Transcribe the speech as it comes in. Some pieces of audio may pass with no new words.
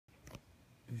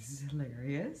This is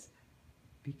hilarious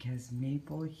because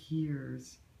Maple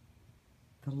hears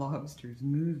the lobsters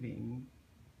moving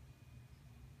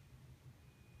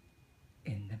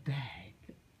in the bag.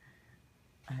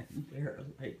 And they're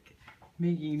like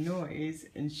making noise,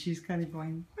 and she's kind of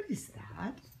going, what is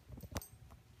that?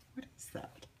 What is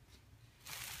that?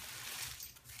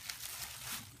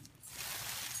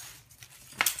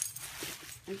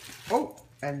 Oh,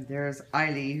 and there's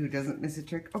Islay, who doesn't miss a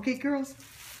trick. Okay, girls,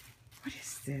 what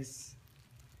is this?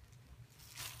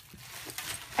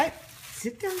 Hey,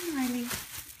 sit down, Islay.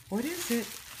 What is it?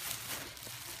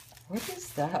 What is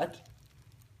that?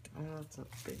 That's a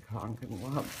big honking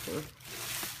lobster.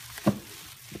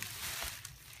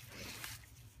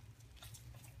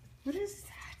 What is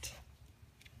that?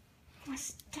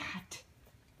 What's that?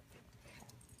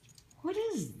 What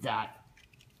is that?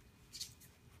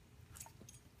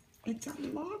 It's a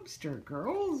lobster,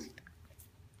 girls.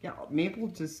 Yeah, Maple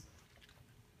just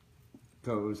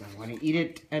goes, I want to eat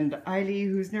it. And Islay,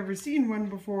 who's never seen one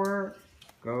before,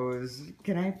 goes,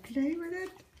 can I play with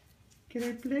it? Can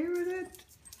I play with it?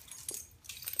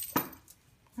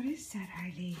 What is that,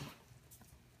 Islay?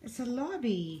 It's a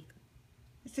lobby.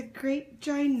 It's a great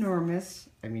ginormous,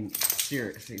 I mean,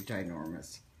 seriously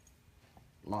ginormous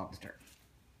lobster.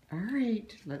 All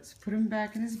right, let's put him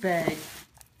back in his bag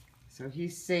so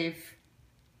he's safe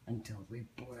until we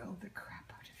boil the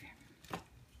crap out of him.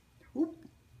 Oop,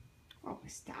 what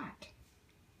was that?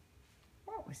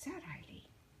 What was that, Islay?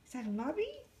 Is that a lobby?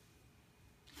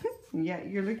 Yeah,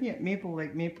 you're looking at Maple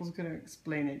like Maple's gonna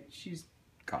explain it. She's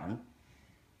gone.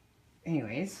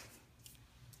 Anyways,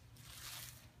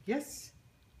 yes,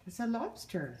 it's a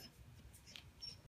lobster.